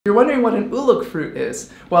You're wondering what an uluk fruit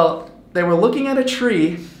is. Well, they were looking at a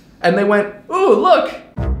tree and they went, "Ooh, look!"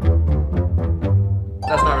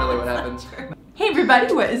 That's not really what happened. Hey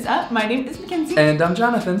everybody, what is up? My name is Mackenzie. And I'm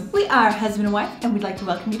Jonathan. We are husband and wife, and we'd like to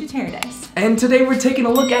welcome you to TerreDice. And today we're taking a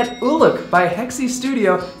look at ULUK by Hexy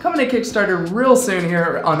Studio, coming to Kickstarter real soon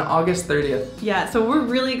here on August 30th. Yeah, so we're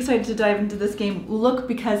really excited to dive into this game, ULUK,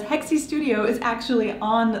 because Hexy Studio is actually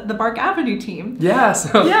on the Bark Avenue team. Yeah,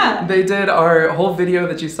 so yeah. They did our whole video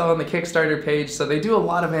that you saw on the Kickstarter page, so they do a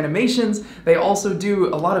lot of animations. They also do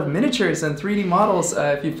a lot of miniatures and 3D models.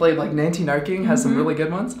 If you've played like Nanty Narking, has some really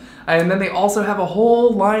good ones. And then they also have a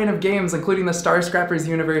whole line of games, including the Star Scrappers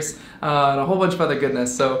universe and a whole bunch of other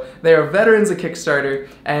goodness. So they are veterans of Kickstarter,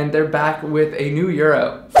 and they're back with a new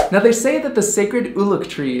Euro. Now they say that the sacred Uluk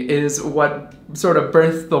tree is what sort of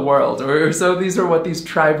birthed the world, or so these are what these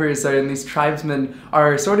tribers and these tribesmen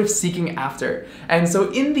are sort of seeking after. And so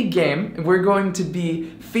in the game, we're going to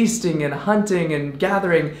be feasting and hunting and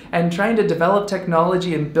gathering and trying to develop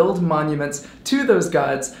technology and build monuments to those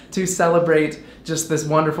gods to celebrate just this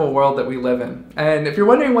wonderful world that we live in. And if you're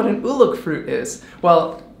wondering what an uluk fruit is,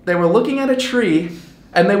 well, they were looking at a tree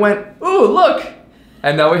and they went, "Ooh, look!"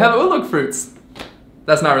 And now we have uluk fruits.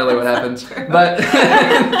 That's not really what happened, but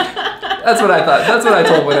that's what I thought. That's what I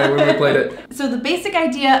told when we played it. So the basic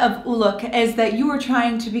idea of ULUK is that you are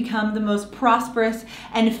trying to become the most prosperous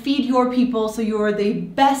and feed your people so you are the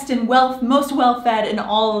best and most well-fed in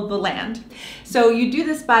all of the land. So you do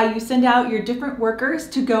this by, you send out your different workers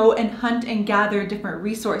to go and hunt and gather different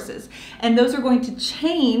resources. And those are going to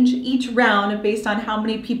change each round based on how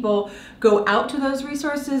many people go out to those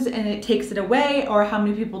resources and it takes it away, or how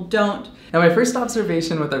many people don't. Now my first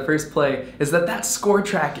observation with our first play is that score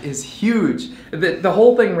track is huge. The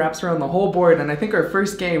whole thing wraps around the whole board, and I think our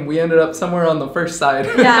first game we ended up somewhere on the first side.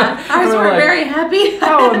 Yeah, ours were like, very happy.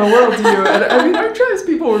 How in the world do you? And I mean, our tribes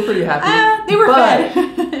people were pretty happy. They were but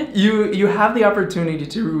fed. you have the opportunity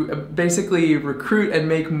to basically recruit and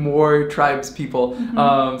make more tribes people.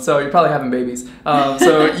 So you're probably having babies.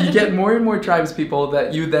 So you get more and more tribes people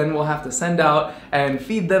that you then will have to send out and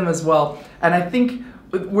feed them as well. And I think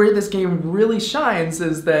where this game really shines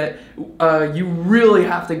is that you really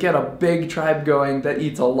have to get a big tribe going that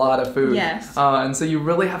eats a lot of food. Yes. And so you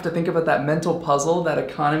really have to think about that mental puzzle, that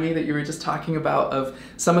economy that you were just talking about, of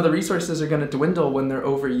some of the resources are going to dwindle when they're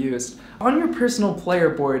overused. On your personal player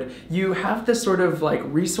board, you have this sort of like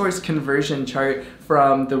resource conversion chart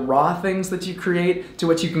from the raw things that you create to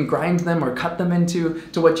what you can grind them or cut them into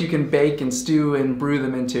to what you can bake and stew and brew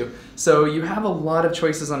them into. So you have a lot of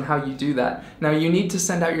choices on how you do that. Now you need to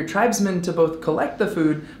send out your tribesmen to both collect the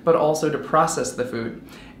food but also to process the food.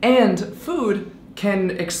 And food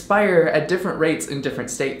can expire at different rates in different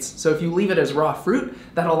states. So if you leave it as raw fruit,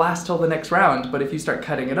 that'll last till the next round, but if you start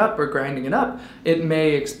cutting it up or grinding it up, it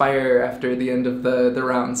may expire after the end of the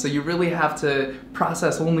round. So you really have to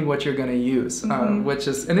process only what you're gonna use, which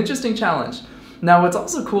is an interesting challenge. Now what's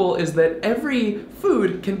also cool is that every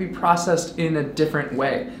food can be processed in a different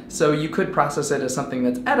way. So you could process it as something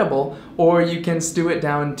that's edible, or you can stew it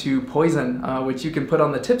down to poison, which you can put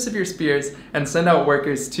on the tips of your spears and send out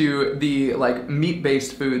workers to the like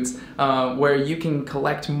meat-based foods where you can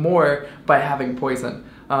collect more by having poison.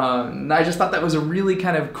 And I just thought that was a really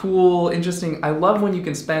kind of cool, interesting. I love when you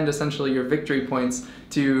can spend essentially your victory points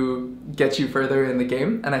to get you further in the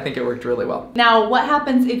game, and I think it worked really well. Now, what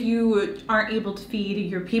happens if you aren't able to feed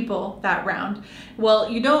your people that round?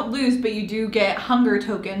 Well, you don't lose, but you do get hunger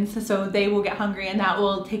tokens, so they will get hungry, and that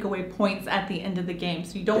will take away points at the end of the game.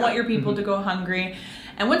 So you don't want your people to go hungry.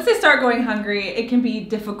 And once they start going hungry, it can be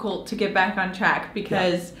difficult to get back on track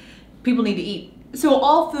because people need to eat. So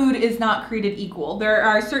all food is not created equal. There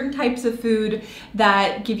are certain types of food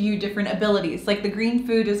that give you different abilities. Like the green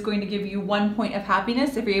food is going to give you 1 point of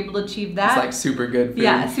happiness if you're able to achieve that. It's like super good food.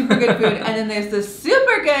 Yeah, super good food. And then there's the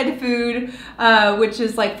super good food, which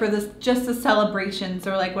is like for just the celebrations,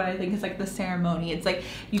 or like what I think is like the ceremony. It's like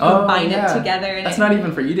you combine it together. And that's not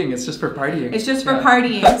even for eating, it's just for partying. It's just for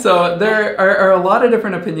partying. So there are a lot of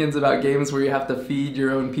different opinions about games where you have to feed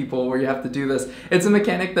your own people, where you have to do this. It's a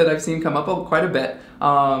mechanic that I've seen come up quite a bit.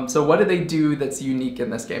 So what do they do that's unique in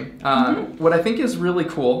this game? What I think is really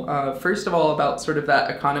cool, first of all, about sort of that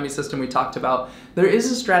economy system we talked about, there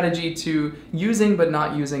is a strategy to using but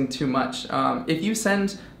not using too much. If you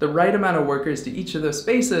send the right amount of workers to each of those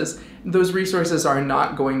spaces, those resources are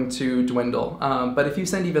not going to dwindle. But if you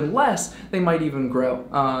send even less, they might even grow.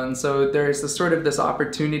 And so there's this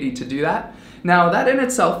opportunity to do that. Now that in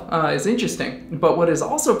itself is interesting, but what is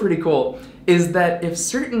also pretty cool is that if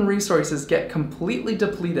certain resources get completely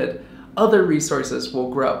depleted, other resources will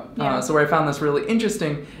grow. So where I found this really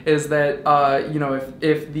interesting is that, you know,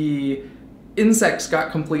 if the insects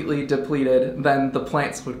got completely depleted, then the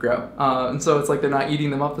plants would grow. And so it's like they're not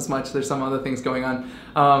eating them up as much. There's some other things going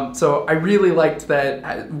on. So I really liked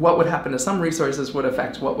that what would happen to some resources would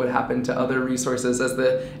affect what would happen to other resources as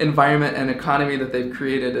the environment and economy that they've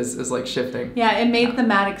created is like shifting. Yeah, it made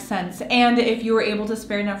thematic sense. And if you were able to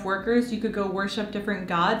spare enough workers, you could go worship different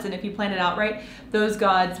gods. And if you planned it out right, those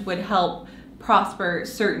gods would help prosper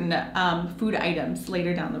certain food items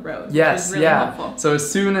later down the road. Yes, which is really helpful. So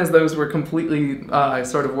as soon as those were completely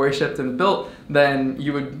sort of worshipped and built, then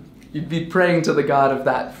you'd be praying to the god of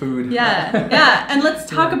that food. Yeah, yeah. And let's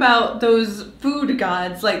talk about those food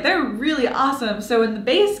gods. Like, they're really awesome. So in the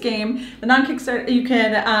base game, the non-Kickstarter, you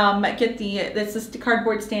can get the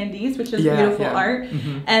cardboard standees, which is beautiful art.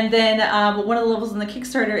 And then one of the levels in the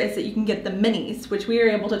Kickstarter is that you can get the minis, which we were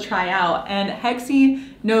able to try out. And Hexy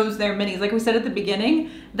knows their minis. Like we said at the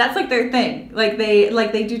beginning, that's like their thing. Like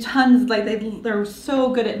they do tons, like they're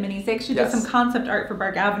so good at minis. They actually did some concept art for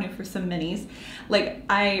Bark Avenue for some minis. Like,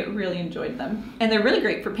 I really enjoyed them. And they're really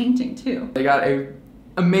great for painting too. They got a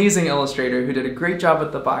amazing illustrator who did a great job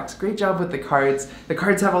with the box, great job with the cards. The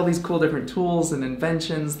cards have all these cool different tools and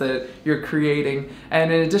inventions that you're creating.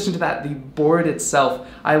 And in addition to that, the board itself,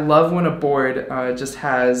 I love when a board just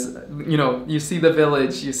has, you know, you see the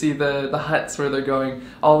village, you see the huts where they're going,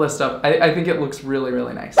 all this stuff. I think it looks really,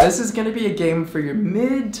 really nice. This is going to be a game for your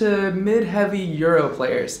mid to mid-heavy Euro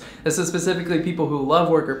players. This is specifically people who love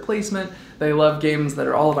worker placement. They love games that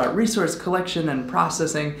are all about resource collection and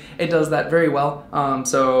processing. It does that very well.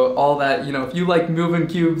 So all that, you know, if you like moving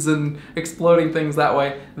cubes and exploding things that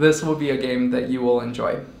way, this will be a game that you will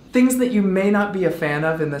enjoy. Things that you may not be a fan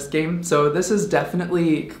of in this game. So this is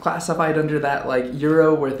definitely classified under that like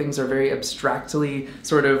Euro where things are very abstractly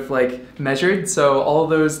sort of like measured. So all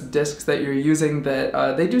those discs that you're using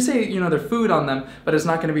that they do say, you know, they're food on them, but it's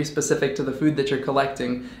not going to be specific to the food that you're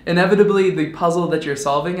collecting. Inevitably, the puzzle that you're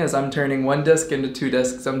solving is I'm turning 1 disc into 2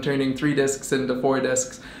 discs, I'm turning 3 discs into 4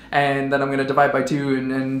 discs, and then I'm going to divide by 2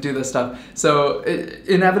 and do this stuff. So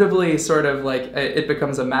inevitably sort of like it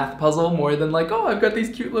becomes a math puzzle more than like, oh, I've got these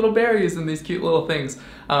cute little berries and these cute little things.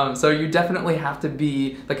 So you definitely have to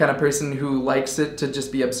be the kind of person who likes it to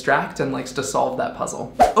just be abstract and likes to solve that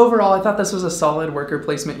puzzle. Overall, I thought this was a solid worker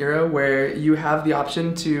placement Euro where you have the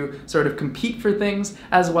option to sort of compete for things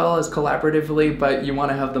as well as collaboratively, but you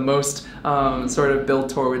want to have the most sort of build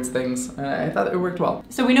towards things. I thought it worked well.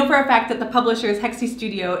 So we know for a fact that the publishers, Hexy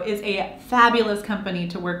Studio, is a fabulous company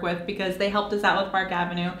to work with because they helped us out with Bark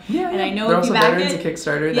Avenue. And I know they're if you also back veterans of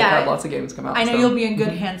Kickstarter. They've had lots of games come out. I know you'll be in good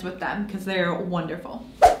hands with them because they're wonderful.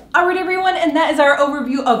 Alright everyone, and that is our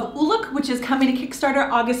overview of Uluk, which is coming to Kickstarter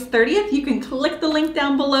August 30th. You can click the link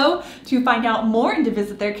down below to find out more and to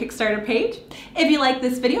visit their Kickstarter page. If you like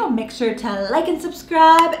this video, make sure to like and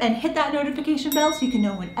subscribe and hit that notification bell so you can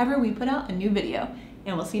know whenever we put out a new video.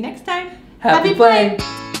 And we'll see you next time. Happy playing!